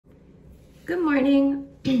Good morning.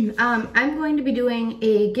 I'm going to be doing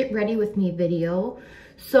a get ready with me video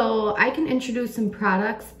so I can introduce some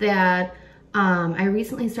products that I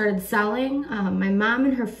recently started selling. My mom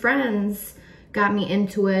and her friends got me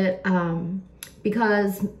into it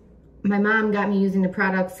because my mom got me using the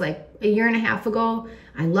products like a year and a half ago.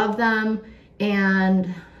 I love them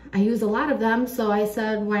and I use a lot of them, so I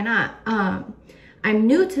said, why not? I'm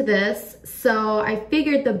new to this, so I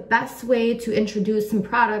figured the best way to introduce some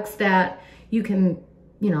products that you can,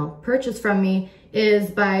 purchase from me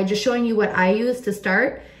is by just showing you what I use to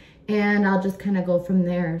start, and I'll just kind of go from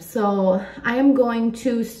there. So I am going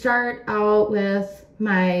to start out with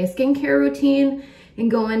my skincare routine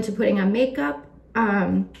and go into putting on makeup.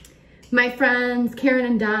 My friends Karen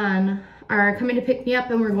and Don are coming to pick me up,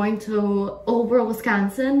 and we're going to Old World,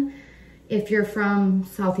 Wisconsin. If you're from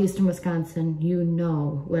southeastern Wisconsin, you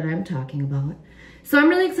know what I'm talking about. So I'm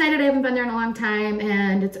really excited. I haven't been there in a long time,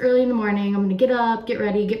 and it's early in the morning. I'm gonna get up, get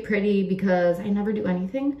ready, get pretty, because I never do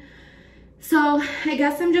anything. So I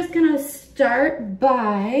guess I'm just gonna start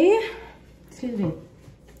by,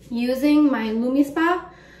 using my LumiSpa.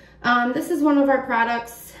 This is one of our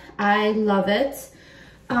products. I love it.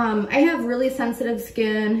 I have really sensitive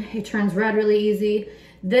skin. It turns red really easy.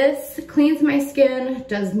 This cleans my skin,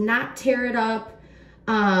 does not tear it up,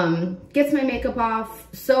 gets my makeup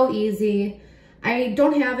off so easy. I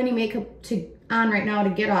don't have any makeup on right now to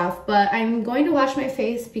get off, but I'm going to wash my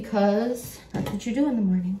face because that's what you do in the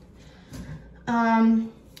morning.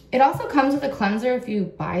 It also comes with a cleanser if you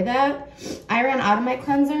buy that. I ran out of my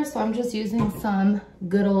cleanser, so I'm just using some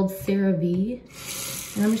good old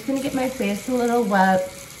CeraVe. And I'm just gonna get my face a little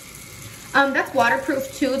wet. That's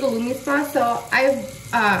waterproof too, the LumiSpa, so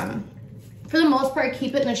for the most part,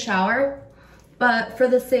 keep it in the shower, but for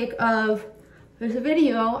the sake of this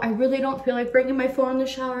video, I really don't feel like bringing my phone in the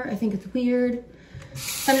shower. I think it's weird.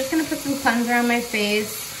 So I'm just gonna put some cleanser on my face,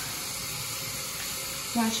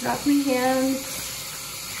 wash it off my hands.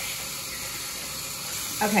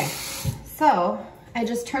 Okay, so I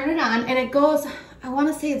just turn it on and it goes, I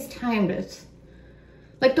wanna say it's timed. It's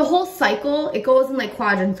like the whole cycle, it goes in like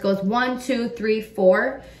quadrants. It goes 1, 2, 3,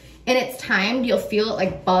 4. And it's timed. You'll feel it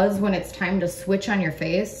like buzz when it's time to switch on your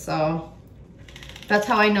face. So that's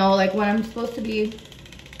how I know like when I'm supposed to be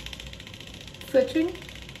switching.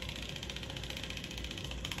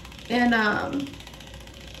 And I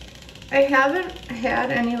haven't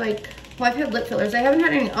had any I've had lip fillers. I haven't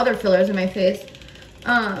had any other fillers in my face.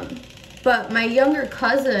 But my younger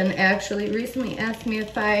cousin actually recently asked me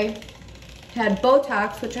if I had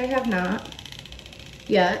Botox, which I have not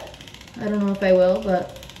yet. I don't know if I will,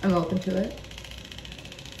 but I'm open to it.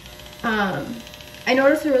 I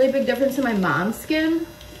noticed a really big difference in my mom's skin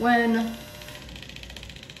when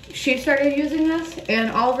she started using this,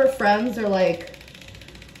 and all of her friends are like,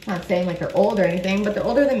 I'm not saying like they're old or anything, but they're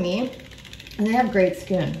older than me, and they have great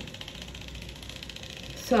skin.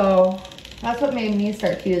 So that's what made me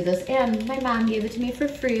start to use this, and my mom gave it to me for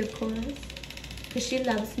free, of course, because she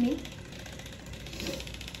loves me.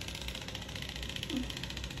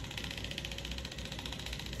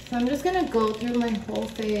 So I'm just gonna go through my whole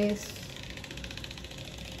face.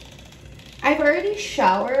 I've already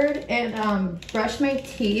showered and brushed my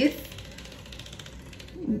teeth.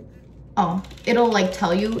 Oh, it'll like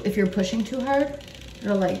tell you if you're pushing too hard.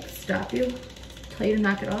 It'll like stop you, tell you to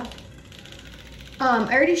knock it off.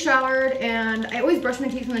 I already showered and I always brush my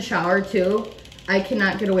teeth in the shower too. I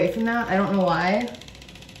cannot get away from that. I don't know why.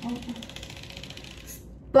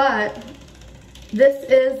 But this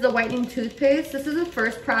is the whitening toothpaste. This is the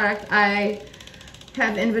first product I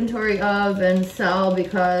have inventory of and sell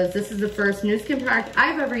because this is the first NuSkin product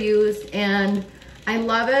I've ever used, and I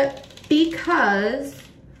love it because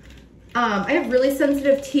I have really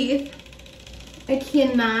sensitive teeth. I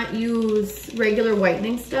cannot use regular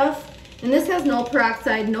whitening stuff, and this has no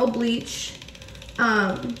peroxide, no bleach,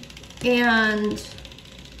 and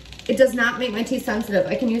it does not make my teeth sensitive.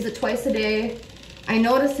 I can use it twice a day. I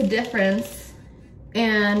notice a difference.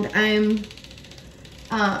 And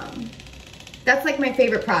that's like my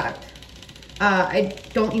favorite product. I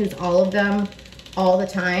don't use all of them all the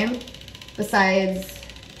time. Besides,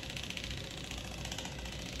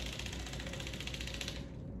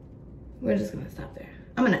 we're just gonna stop there.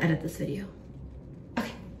 I'm gonna edit this video.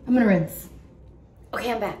 Okay, I'm gonna rinse. Okay,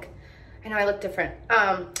 I'm back. I know I look different.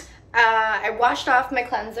 I washed off my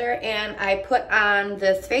cleanser and I put on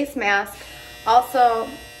this face mask. Also,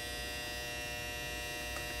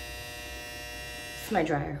 my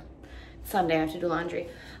dryer. Sunday I have to do laundry.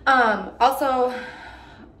 Also,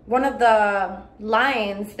 one of the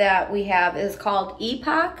lines that we have is called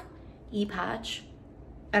Epoch.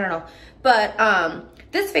 I don't know. But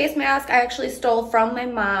this face mask I actually stole from my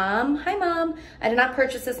mom. Hi, Mom. I did not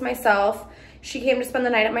purchase this myself. She came to spend the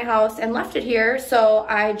night at my house and left it here, so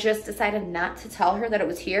I just decided not to tell her that it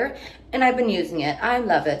was here, and I've been using it. I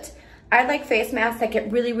love it. I like face masks that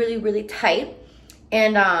get really, really, really tight,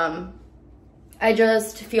 and I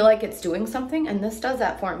just feel like it's doing something, and this does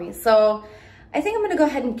that for me. So I think I'm gonna go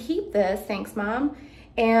ahead and keep this. Thanks, Mom.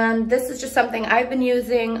 And this is just something I've been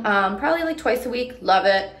using probably like twice a week. Love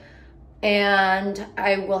it. And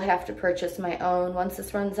I will have to purchase my own once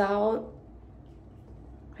this runs out,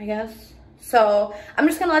 I guess. So I'm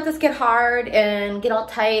just gonna let this get hard and get all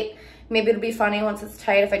tight. Maybe it'll be funny once it's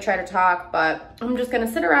tight if I try to talk, but I'm just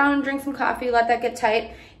gonna sit around and drink some coffee, let that get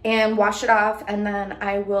tight, and wash it off, and then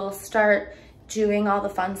I will start doing all the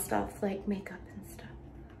fun stuff like makeup and stuff.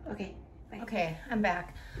 Okay, bye. Okay, I'm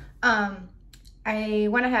back. I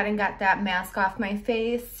went ahead and got that mask off my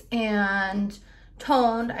face and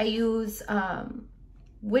toned. I use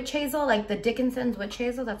witch hazel, like the Dickinson's witch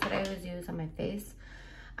hazel. That's what I always use on my face.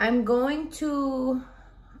 I'm going to,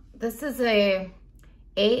 this is a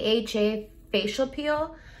AHA facial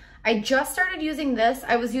peel. I just started using this.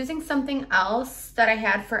 I was using something else that I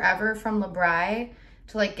had forever from Labri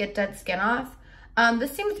to like get dead skin off.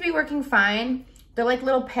 This seems to be working fine. They're like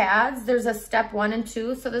little pads. There's a step 1 and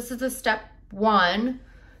 2. So this is a step 1.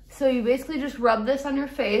 So you basically just rub this on your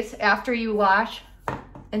face after you wash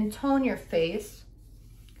and tone your face.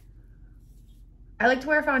 I like to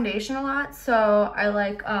wear foundation a lot, so I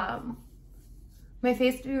like my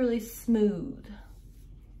face to be really smooth.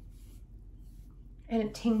 And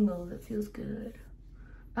it tingles, it feels good.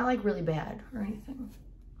 Not like really bad or anything.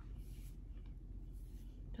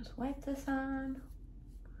 Just wipe this on.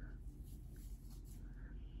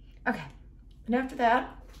 Okay, and after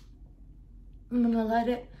that, I'm gonna let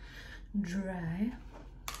it dry.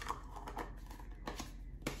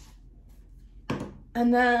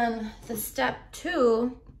 And then the step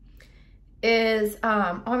 2 is,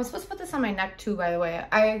 oh, I'm supposed to put this on my neck too, by the way.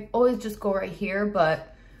 I always just go right here,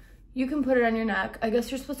 but you can put it on your neck. I guess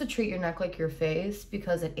you're supposed to treat your neck like your face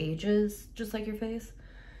because it ages just like your face.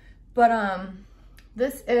 But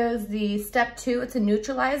this is the step 2. It's a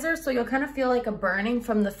neutralizer, so you'll kind of feel like a burning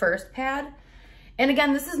from the first pad. And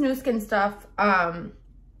again, this is NuSkin stuff. I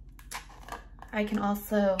can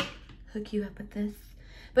also hook you up with this.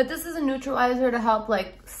 But this is a neutralizer to help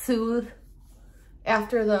like soothe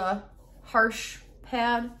after the harsh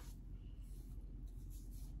pad.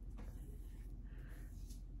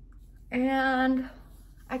 And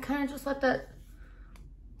I kind of just let that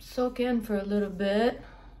soak in for a little bit.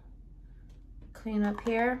 Clean up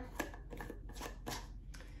here.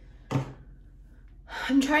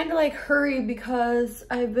 I'm trying to like hurry because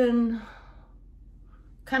I've been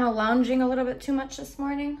kind of lounging a little bit too much this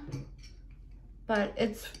morning. But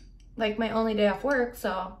it's like my only day off work,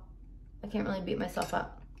 so I can't really beat myself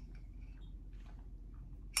up.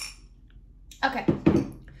 Okay,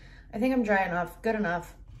 I think I'm dry enough, good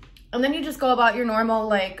enough. And then you just go about your normal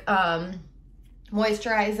like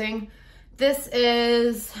moisturizing. This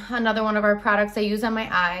is another one of our products I use on my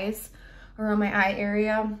eyes or on my eye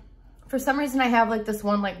area. For some reason I have like this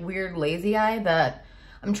one like weird lazy eye that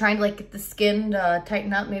I'm trying to like get the skin to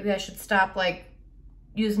tighten up. Maybe I should stop like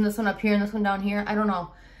using this one up here and this one down here. I don't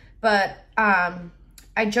know. But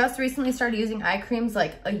I just recently started using eye creams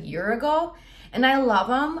like a year ago and I love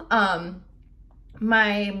them.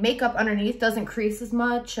 My makeup underneath doesn't crease as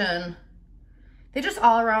much and they just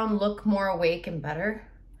all around look more awake and better.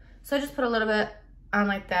 So I just put a little bit on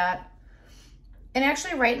like that. And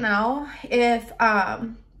actually right now, if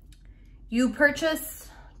you purchase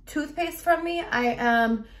toothpaste from me, I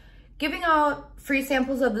am giving out free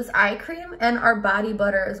samples of this eye cream and our body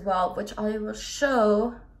butter as well, which I will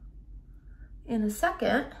show in a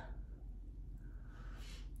second.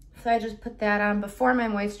 So I just put that on before my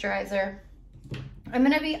moisturizer. I'm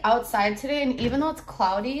gonna be outside today, and even though it's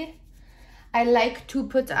cloudy, I like to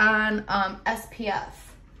put on SPF.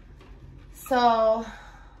 So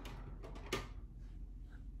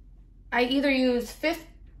I either use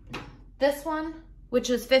this one, which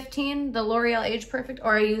is 15, the L'Oreal Age Perfect,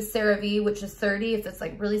 or I use CeraVe, which is 30 if it's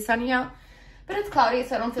like really sunny out. But it's cloudy,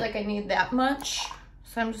 so I don't feel like I need that much.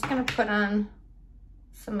 So I'm just gonna put on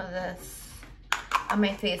some of this on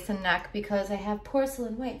my face and neck because I have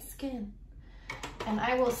porcelain white skin. And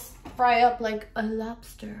I will fry up like a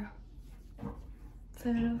lobster.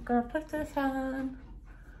 So I'm gonna put this on.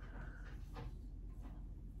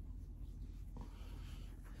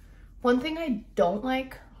 One thing I don't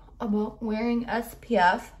like about wearing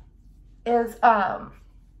SPF is I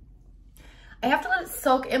have to let it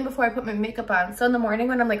soak in before I put my makeup on. So in the morning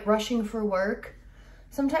when I'm like rushing for work,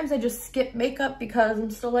 Sometimes I just skip makeup because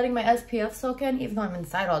I'm still letting my SPF soak in, even though I'm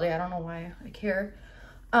inside all day. I don't know why I care.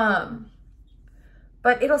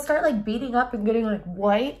 But it'll start like beating up and getting like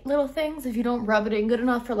white little things if you don't rub it in good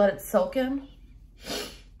enough or let it soak in.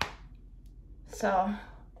 So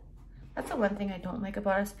that's the one thing I don't like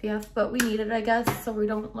about SPF, but we need it, I guess, so we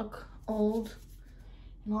don't look old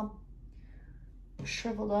and all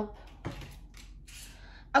shriveled up.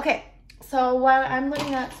 Okay, so while I'm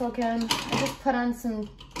letting that soak in, I just put on some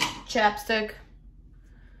chapstick,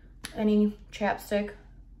 any chapstick.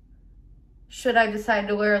 Should I decide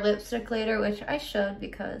to wear lipstick later, which I should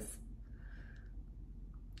because,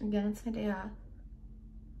 again, it's my day off.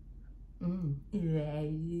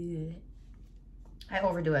 I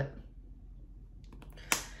overdo it.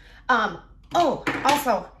 Oh,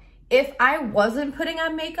 also, if I wasn't putting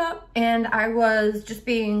on makeup and I was just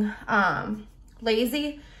being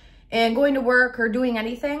lazy and going to work or doing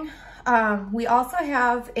anything, we also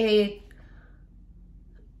have a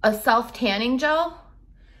self-tanning gel.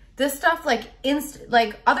 This stuff, like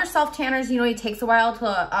other self-tanners, you know, it takes a while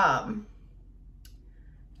to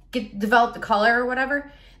develop the color or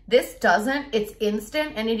whatever. This doesn't. It's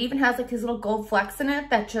instant, and it even has like these little gold flecks in it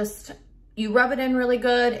that just, you rub it in really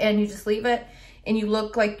good and you just leave it and you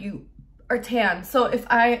look like you are tan. So if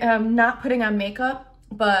I am not putting on makeup,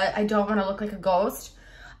 but I don't want to look like a ghost,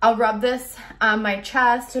 I'll rub this on my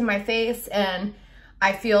chest and my face and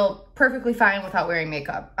I feel perfectly fine without wearing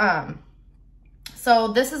makeup. So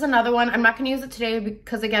this is another one. I'm not going to use it today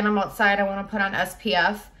because, again, I'm outside. I want to put on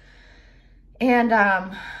SPF. And,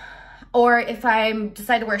 or if I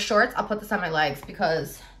decide to wear shorts, I'll put this on my legs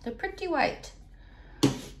because they're pretty white.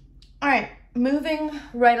 All right, moving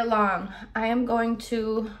right along. I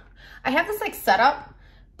have this like set up,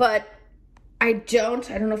 but I don't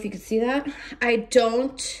know if you can see that. I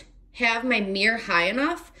don't have my mirror high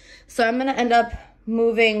enough. So I'm going to end up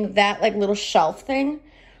moving that like little shelf thing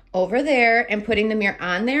over there and putting the mirror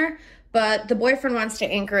on there, but the boyfriend wants to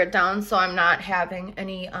anchor it down so I'm not having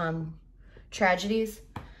any tragedies.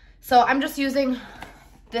 So I'm just using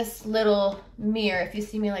this little mirror. If you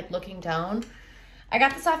see me like looking down, I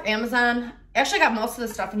got this off Amazon. Actually, I got most of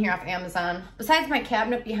the stuff in here off Amazon. Besides my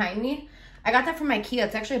cabinet behind me, I got that from IKEA.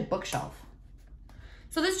 It's actually a bookshelf.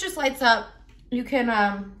 So this just lights up. You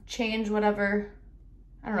can change whatever.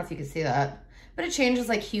 I don't know if you can see that, but it changes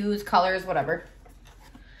like hues, colors, whatever.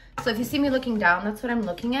 So if you see me looking down, that's what I'm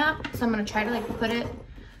looking at. So I'm going to try to like put it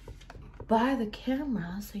by the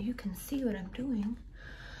camera so you can see what I'm doing.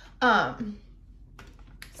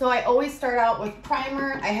 So I always start out with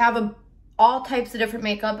primer. I have all types of different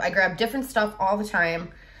makeup. I grab different stuff all the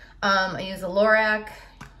time. I use a Lorac.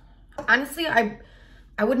 Honestly, I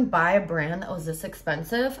wouldn't buy a brand that was this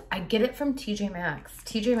expensive. I get it from TJ Maxx.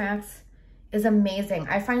 TJ Maxx is amazing.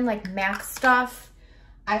 I find like MAC stuff.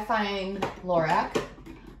 I find Lorac.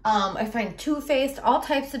 I find Too Faced, all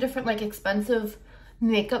types of different like expensive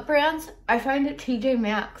makeup brands. I find at TJ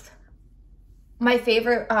Maxx. My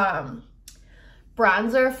favorite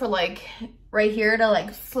bronzer for like right here to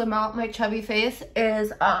like slim out my chubby face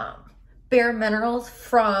is Bare Minerals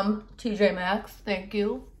from TJ Maxx. Thank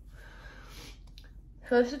you.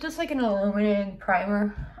 So this is just like an illuminating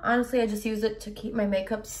primer. Honestly, I just use it to keep my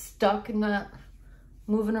makeup stuck and not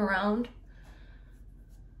moving around.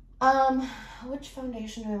 Which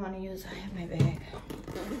foundation do I want to use? I have my bag.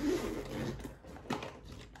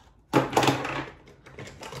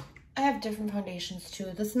 I have different foundations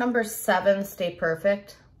too. This number 7 Stay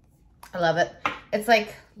Perfect. I love it. It's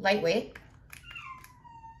like lightweight.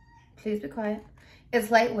 Please be quiet.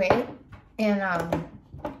 It's lightweight, and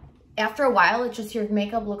after a while, it just, your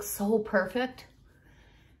makeup looks so perfect.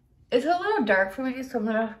 It's a little dark for me, so I'm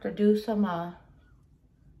gonna have to do some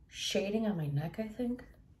shading on my neck, I think.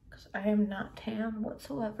 I am not tan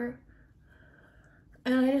whatsoever.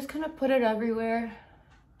 And I just kind of put it everywhere.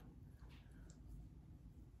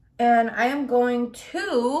 And I am going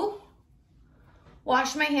to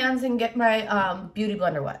wash my hands and get my beauty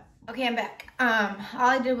blender wet. Okay, I'm back. All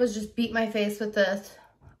I did was just beat my face with this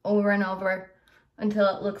over and over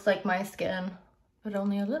until it looks like my skin, but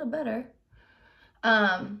only a little better.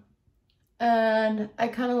 And I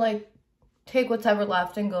kind of like take whatever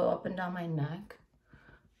left and go up and down my neck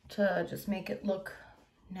to just make it look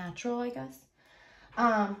natural, I guess.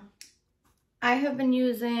 I've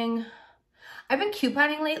been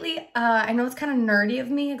couponing lately. I know it's kind of nerdy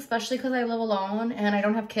of me, especially because I live alone and I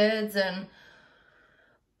don't have kids,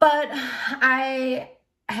 but I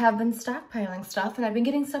have been stockpiling stuff and I've been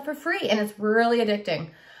getting stuff for free and it's really addicting.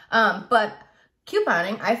 But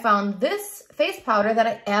couponing, I found this face powder that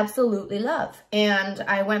I absolutely love. And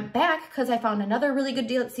I went back because I found another really good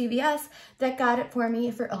deal at CVS that got it for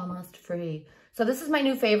me for almost free. So this is my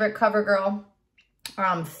new favorite, CoverGirl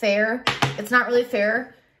Fair. It's not really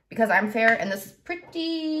fair because I'm fair, and this is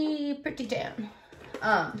pretty tan.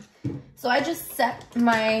 So I just set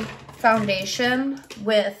my foundation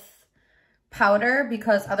with powder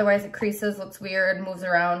because otherwise it creases, looks weird, moves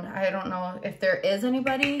around. I don't know if there is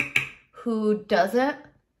anybody who doesn't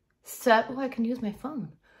set, oh, I can use my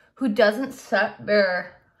phone, who doesn't set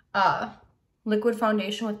their liquid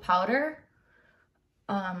foundation with powder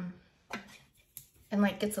and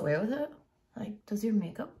like gets away with it. Like, does your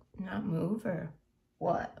makeup not move or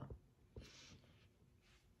what?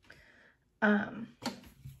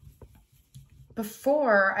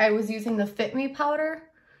 Before I was using the Fit Me powder.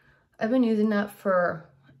 I've been using that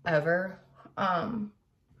forever. I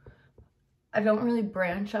don't really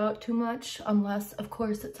branch out too much unless, of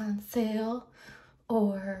course, it's on sale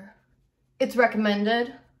or it's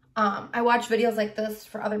recommended. I watch videos like this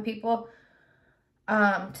for other people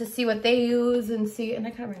to see what they use and see, and I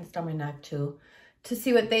kind of bring this down my neck too, to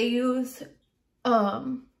see what they use.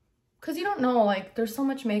 Because you don't know, like, there's so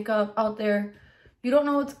much makeup out there. You don't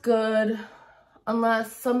know what's good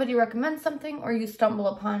unless somebody recommends something or you stumble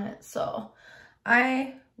upon it. So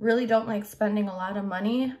I really don't like spending a lot of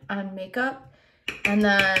money on makeup and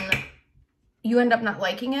then you end up not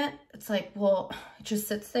liking it. It's like, well, it just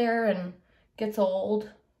sits there and gets old.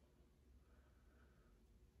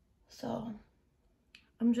 So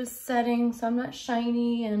I'm just setting so I'm not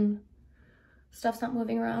shiny and stuff's not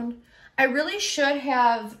moving around. I really should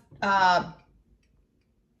have done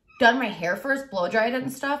my hair first, blow dried it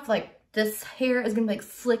and stuff. Like, this hair is gonna be like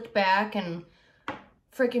slicked back and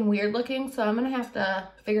freaking weird looking, so I'm gonna have to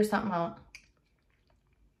figure something out.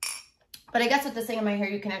 But I guess with this thing in my hair,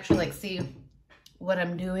 you can actually like see what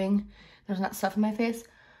I'm doing. There's not stuff in my face.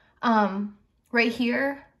 Right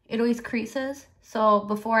here, it always creases. So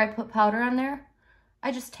before I put powder on there,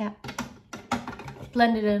 I just tap,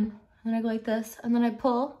 blend it in, and then I go like this, and then I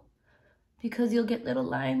pull because you'll get little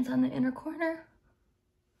lines on the inner corner.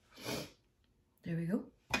 There we go.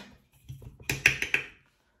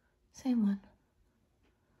 Same one.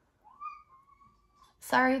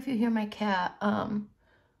 Sorry if you hear my cat.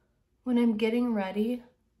 When I'm getting ready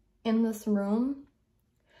in this room,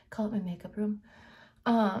 call it my makeup room,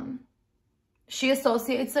 she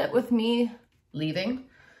associates it with me leaving,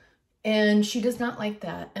 and she does not like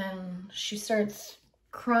that. And she starts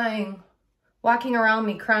crying, walking around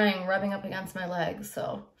me crying, rubbing up against my legs.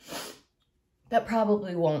 So that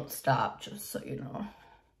probably won't stop, just so you know.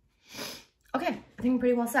 Okay, I think I'm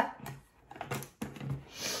pretty well set.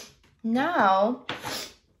 Now,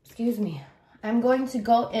 excuse me, I'm going to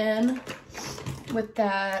go in with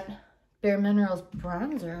that Bare Minerals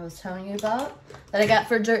bronzer I was telling you about that I got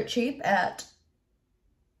for dirt cheap at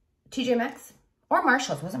TJ Maxx or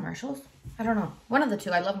Marshall's. Was it Marshall's? I don't know. One of the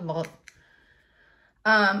two. I love them both.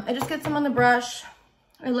 I just get some on the brush.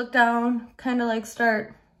 I look down, kind of like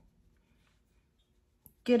start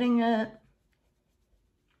getting it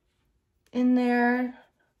in there,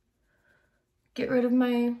 get rid of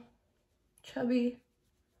my chubby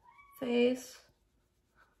face.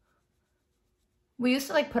 We used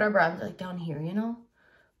to like put our bronzer like down here, you know,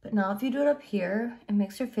 but now if you do it up here, it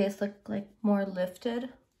makes your face look like more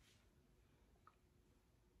lifted.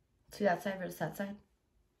 See that side versus that side.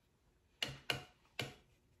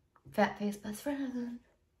 Fat face best friend.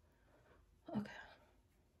 Okay.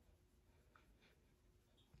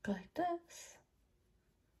 Go like this.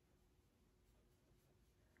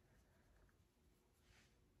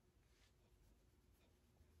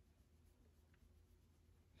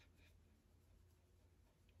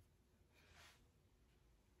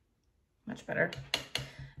 Much better.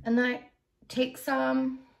 And then I take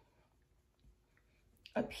some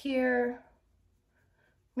up here,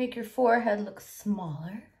 make your forehead look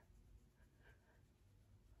smaller.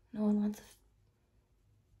 No one wants a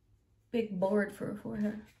big board for a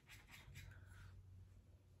forehead.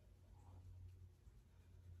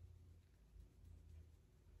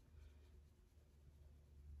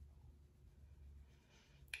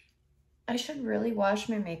 I should really wash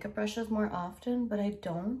my makeup brushes more often, but I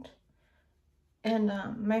don't. And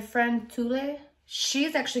my friend Tule,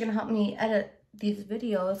 she's actually gonna help me edit these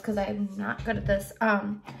videos because I'm not good at this.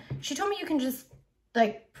 She told me you can just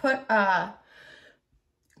like put a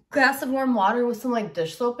glass of warm water with some like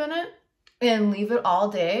dish soap in it and leave it all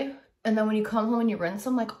day. And then when you come home and you rinse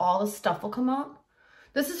them, like all the stuff will come out.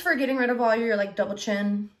 This is for getting rid of all your like double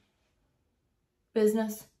chin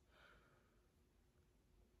business.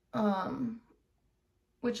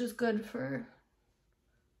 Which is good for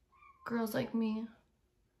girls like me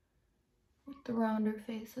with the rounder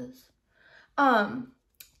faces.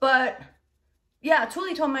 But yeah,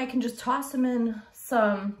 Tuli told me I can just toss them in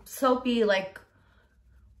some soapy like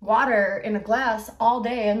water in a glass all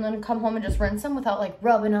day and then come home and just rinse them without like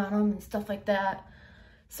rubbing on them and stuff like that.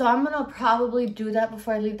 So I'm gonna probably do that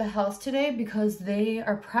before I leave the house today because they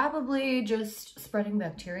are probably just spreading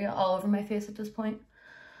bacteria all over my face at this point.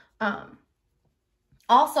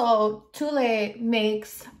 Also, Tule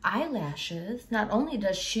makes eyelashes. Not only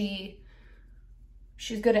does she's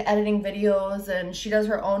good at editing videos and she does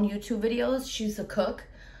her own YouTube videos. She's a cook.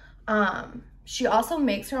 She also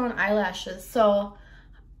makes her own eyelashes. So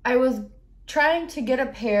I was trying to get a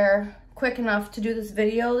pair quick enough to do this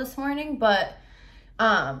video this morning, but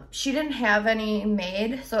she didn't have any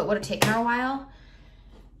made, so it would have taken her a while.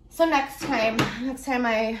 So next time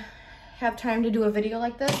I have time to do a video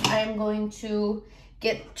like this, I am going to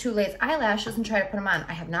get Tule's eyelashes and try to put them on.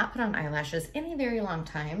 I have not put on eyelashes in a very long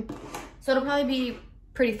time, so it'll probably be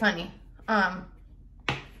pretty funny. I'll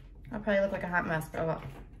probably look like a hot mess, but oh well.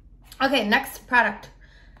 Okay, next product.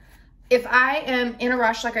 If I am in a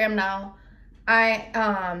rush like I am now,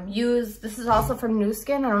 I use, this is also from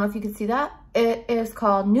NuSkin. I don't know if you can see that. It is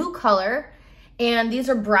called New Color, and these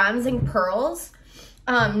are bronzing pearls.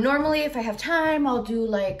 Normally, if I have time, I'll do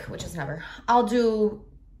like, which is never, I'll do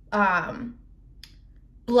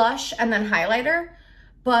blush and then highlighter.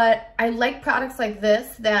 But I like products like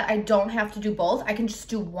this that I don't have to do both. I can just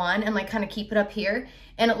do one and like kind of keep it up here,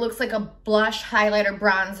 and it looks like a blush, highlighter,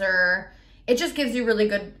 bronzer. It just gives you really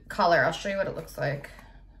good color. I'll show you what it looks like.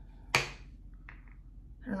 I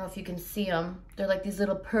don't know if you can see them. They're like these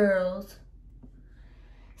little pearls.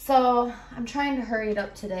 So I'm trying to hurry it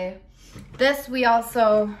up today. This we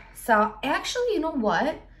also saw. Actually, you know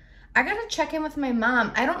what? I gotta check in with my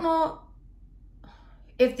mom. I don't know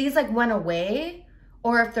if these like went away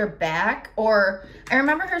or if they're back, or I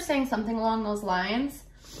remember her saying something along those lines.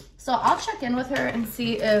 So I'll check in with her and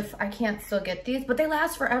see if I can't still get these, but they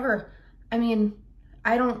last forever. I mean,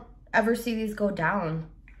 I don't ever see these go down.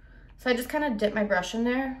 So I just kind of dip my brush in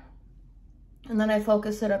there and then I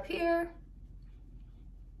focus it up here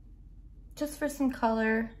just for some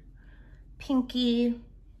color. Pinky,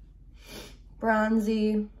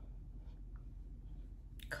 bronzy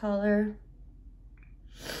color.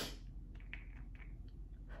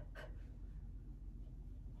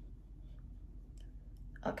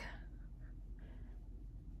 Okay.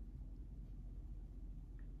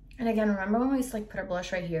 And again, remember when we used to like put our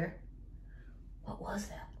blush right here? What was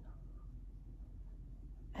that?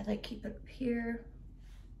 I like keep it up here.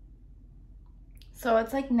 So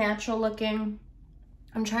it's like natural looking.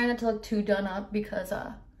 I'm trying not to look too done up because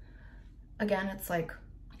again, it's like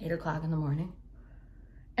 8 o'clock in the morning.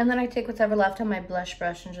 And then I take whatever left on my blush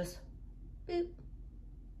brush and just boop.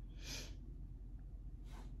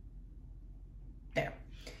 There.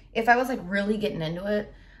 If I was like really getting into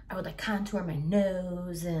it, I would like contour my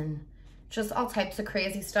nose and just all types of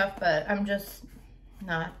crazy stuff, but I'm just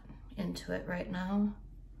not into it right now.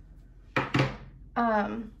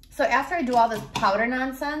 So after I do all this powder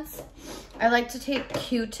nonsense, I like to take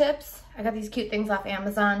Q-tips. I got these cute things off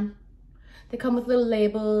Amazon. They come with little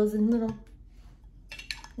labels and little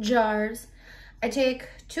jars. I take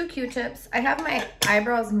 2 Q-tips. I have my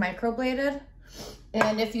eyebrows microbladed,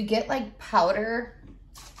 and if you get like powder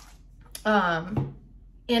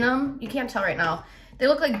in them, you can't tell right now, they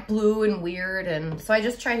look like blue and weird, and so I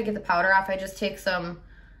just try to get the powder off. I just take some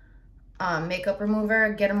makeup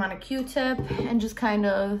remover, get them on a Q-tip, and just kind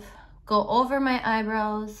of go over my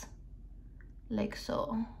eyebrows like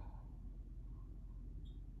so.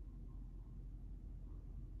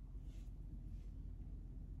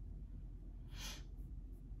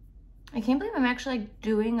 I can't believe I'm actually like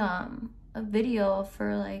doing a video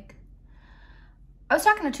for like, I was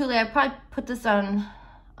talking to Tule, I probably put this on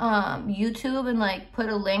YouTube and like put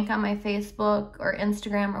a link on my Facebook or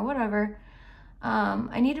Instagram or whatever.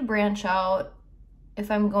 I need to branch out if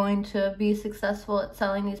I'm going to be successful at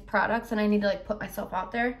selling these products, and I need to like put myself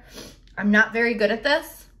out there. I'm not very good at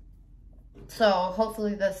this, so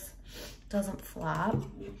hopefully this doesn't flop.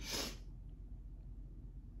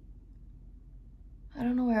 I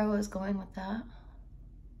don't know where I was going with that,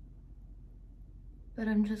 but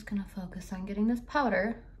I'm just gonna focus on getting this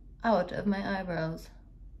powder out of my eyebrows.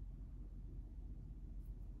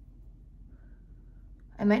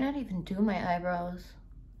 I might not even do my eyebrows.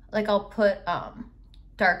 Like I'll put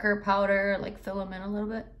darker powder, like fill them in a little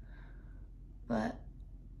bit, but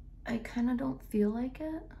I kind of don't feel like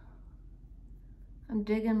it. I'm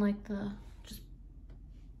digging like just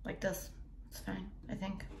like this. It's fine, I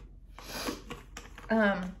think.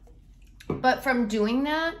 But from doing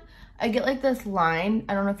that, I get like this line.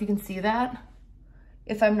 I don't know if you can see that,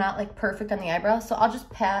 if I'm not like perfect on the eyebrows. So I'll just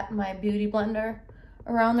pat my beauty blender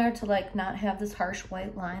around there to like not have this harsh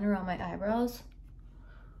white line around my eyebrows.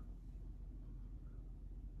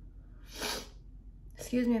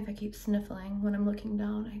 Excuse me if I keep sniffling when I'm looking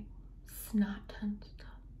down. I snot tends to.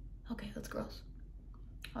 Okay, that's gross.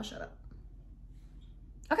 I'll shut up.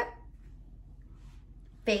 Okay.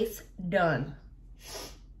 Face done.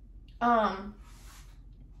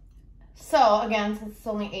 So again, since it's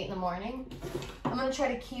only 8 in the morning, I'm gonna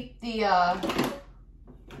try to keep the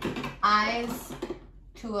eyes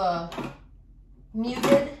to a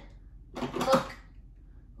muted look.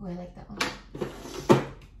 Oh, I like that one.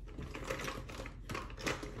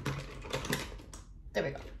 There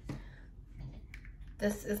we go.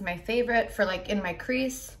 This is my favorite for like in my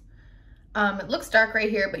crease. It looks dark right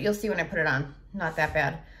here, but you'll see when I put it on. Not that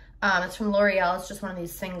bad. It's from L'Oreal. It's just one of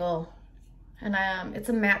these single, and it's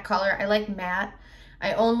a matte color. I like matte.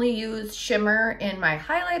 I only use shimmer in my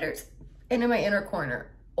highlighters and in my inner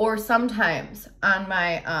corner, or sometimes on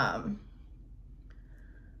my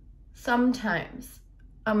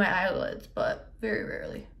eyelids, but very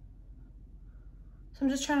rarely. So I'm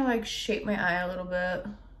just trying to like shape my eye a little bit.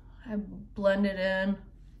 I blend it in.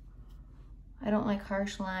 I don't like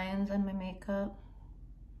harsh lines on my makeup.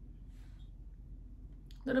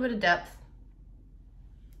 A little bit of depth.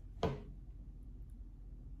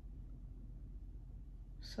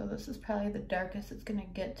 So this is probably the darkest it's gonna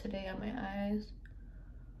get today on my eyes.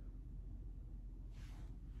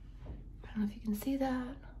 I don't know if you can see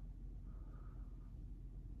that.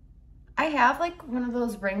 I have like one of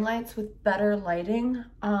those ring lights with better lighting.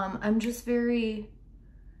 I'm just very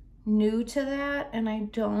new to that, and I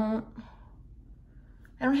don't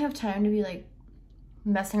have time to be like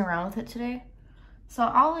messing around with it today. So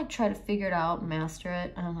I'll like try to figure it out, master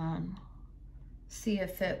it, and see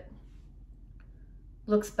if it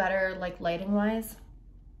looks better like lighting wise.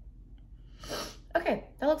 Okay,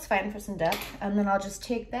 that looks fine for some depth. And then I'll just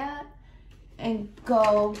take that and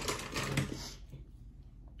go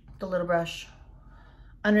the little brush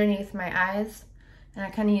underneath my eyes, and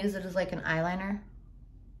I kind of use it as like an eyeliner.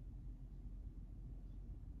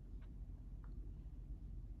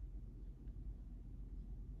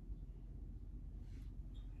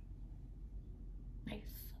 Nice.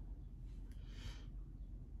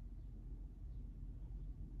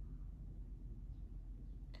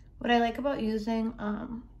 What I like about using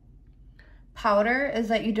powder is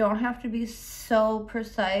that you don't have to be so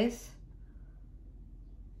precise.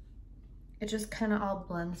 It just kind of all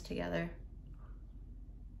blends together.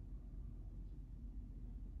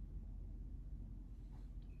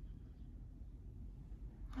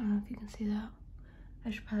 I don't know if you can see that. I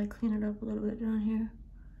should probably clean it up a little bit down here.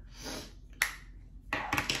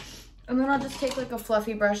 And then I'll just take like a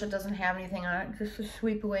fluffy brush that doesn't have anything on it, just to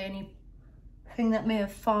sweep away anything that may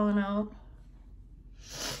have fallen out.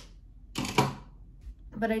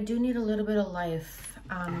 But I do need a little bit of life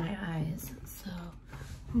on my eyes, so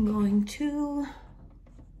I'm going to,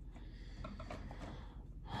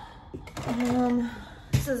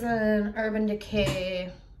 this is an Urban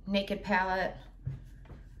Decay Naked palette.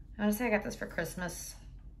 I want to say I got this for Christmas,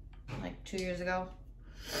 like 2 years ago.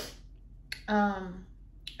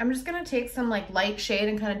 I'm just gonna take some like light shade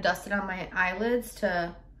and kind of dust it on my eyelids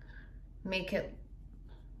to make it,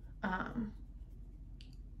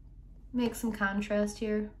 make some contrast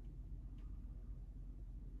here.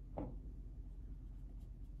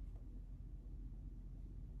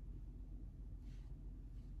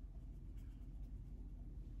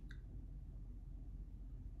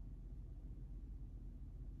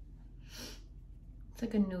 It's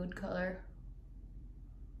like a nude color.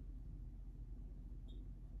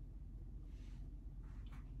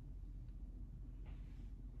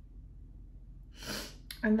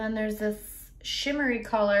 And then there's this shimmery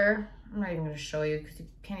color. I'm not even gonna show you because you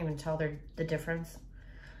can't even tell the difference.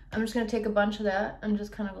 I'm just gonna take a bunch of that and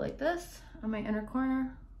just kind of like this on my inner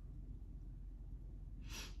corner.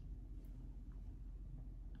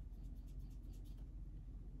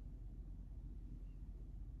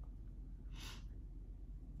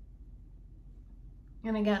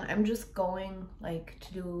 And again, I'm just going like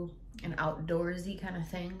to do an outdoorsy kind of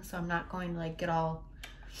thing. So I'm not going to like get all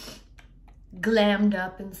glammed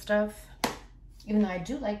up and stuff, even though I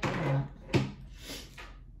do like doing that.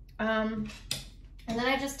 And then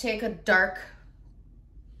I just take a dark,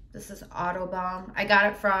 this is Autobahn. I got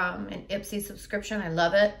it from an Ipsy subscription. I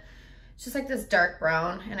love it. It's just like this dark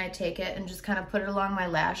brown, and I take it and just kind of put it along my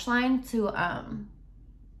lash line to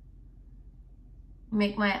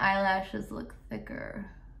make my eyelashes look thicker.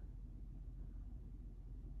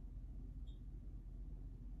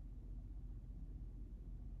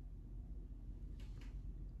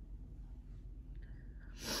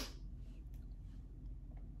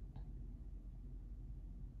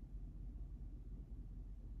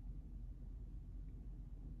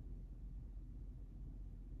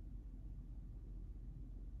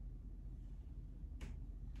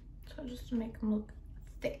 So just to make them look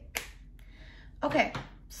thick. Okay,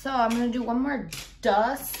 so I'm gonna do one more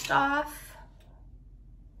dust off.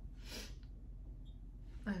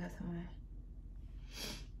 I got some of it.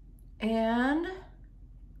 And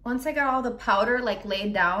once I got all the powder like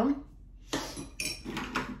laid down,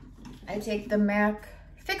 I take the MAC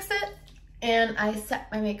Fix It and I set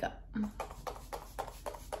my makeup.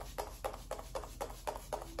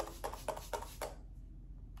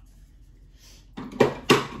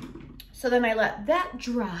 So then I let that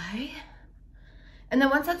dry. And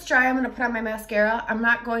then once that's dry, I'm gonna put on my mascara. I'm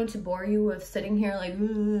not going to bore you with sitting here like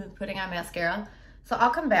putting on mascara. So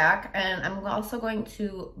I'll come back and I'm also going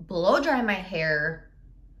to blow dry my hair,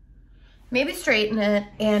 maybe straighten it,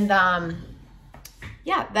 and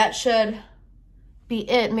yeah, that should be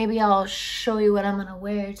it. Maybe I'll show you what I'm gonna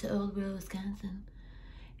wear to Old Grove, Wisconsin.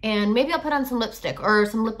 And maybe I'll put on some lipstick or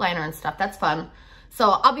some lip liner and stuff. That's fun. So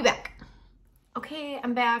I'll be back. Okay,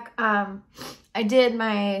 I'm back. I did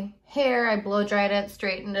my hair, I blow dried it,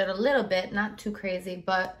 straightened it a little bit, not too crazy,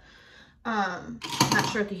 but not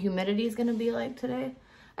sure what the humidity is gonna be like today.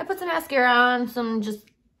 I put some mascara on, some just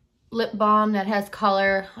lip balm that has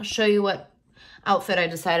color. I'll show you what outfit I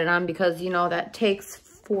decided on because you know that takes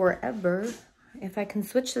forever. If I can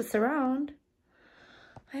switch this around,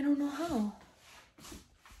 I don't know how.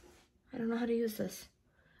 I don't know how to use this.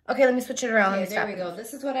 Okay, let me switch it around. Okay, there we go.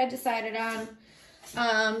 This is what I decided on.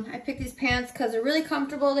 I picked these pants because they're really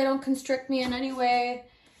comfortable. They don't constrict me in any way.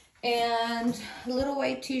 And a little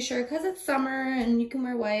white t-shirt because it's summer and you can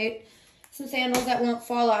wear white. Some sandals that won't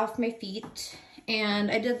fall off my feet.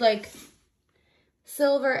 And I did like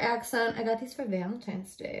silver accent. I got these for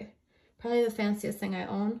Valentine's Day. Probably the fanciest thing I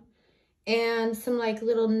own. And some like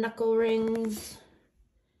little knuckle rings.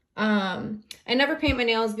 I never paint my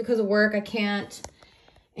nails because of work. I can't.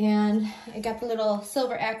 And I got the little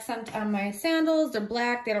silver accent on my sandals. They're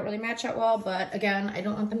black. They don't really match that well. But again, I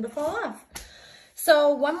don't want them to fall off.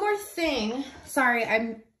 So one more thing. Sorry,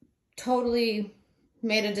 I'm totally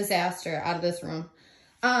made a disaster out of this room.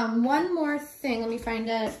 One more thing. Let me find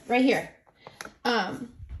it right here.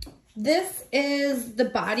 This is the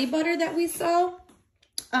body butter that we sell.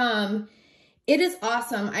 It is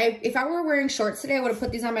awesome. If I were wearing shorts today, I would have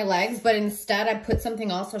put these on my legs, but instead I put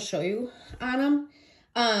something else I'll show you on them.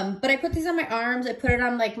 But I put these on my arms. I put it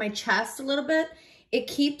on like my chest a little bit. It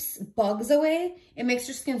keeps bugs away. It makes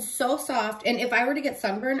your skin so soft. And if I were to get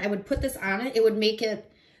sunburn, I would put this on it. It would make it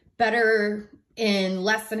better in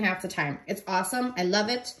less than half the time. It's awesome. I love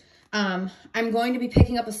it. I'm going to be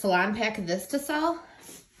picking up a salon pack of this to sell,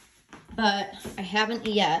 but I haven't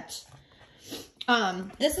yet.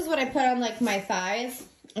 This is what I put on like my thighs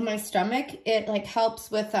and my stomach. It like helps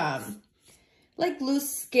with like loose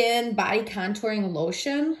skin body contouring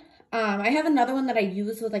lotion. I have another one that I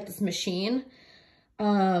use with like this machine.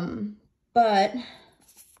 But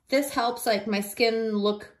this helps like my skin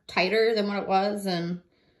look tighter than what it was and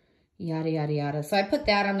yada, yada, yada. So I put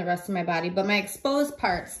that on the rest of my body, but my exposed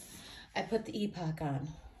parts, I put the EPOC on.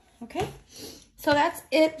 Okay. So that's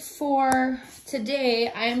it for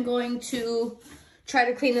today. I am going to try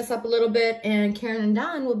to clean this up a little bit, and Karen and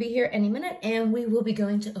Don will be here any minute, and we will be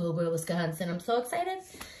going to Old Grove, Wisconsin. I'm so excited.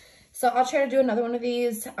 So I'll try to do another one of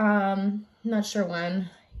these. Not sure when,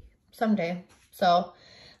 someday. So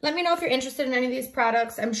let me know if you're interested in any of these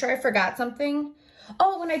products. I'm sure I forgot something.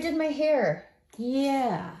 Oh, when I did my hair.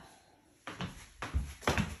 Yeah.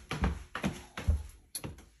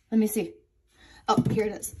 Let me see. Oh, here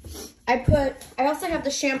it is. I also have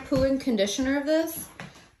the shampoo and conditioner of this.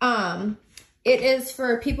 It is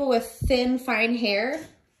for people with thin, fine hair.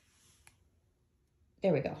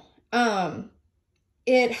 There we go.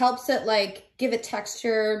 It helps it like give it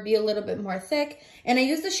texture, be a little bit more thick. And I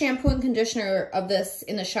use the shampoo and conditioner of this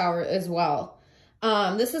in the shower as well.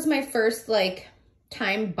 This is my first like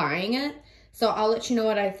time buying it, so I'll let you know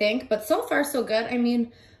what I think. But so far so good. I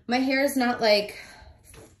mean, my hair is not like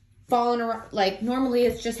falling around. Like normally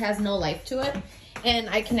it just has no life to it, and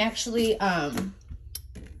I can actually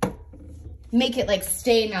make it like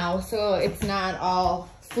stay now, so it's not all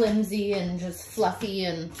flimsy and just fluffy,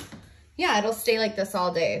 and yeah, it'll stay like this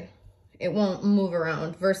all day. It won't move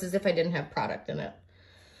around versus if I didn't have product in it.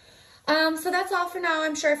 So that's all for now.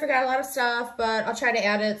 I'm sure I forgot a lot of stuff, but I'll try to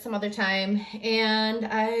add it some other time, and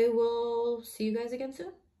I will see you guys again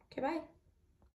soon. Okay, bye.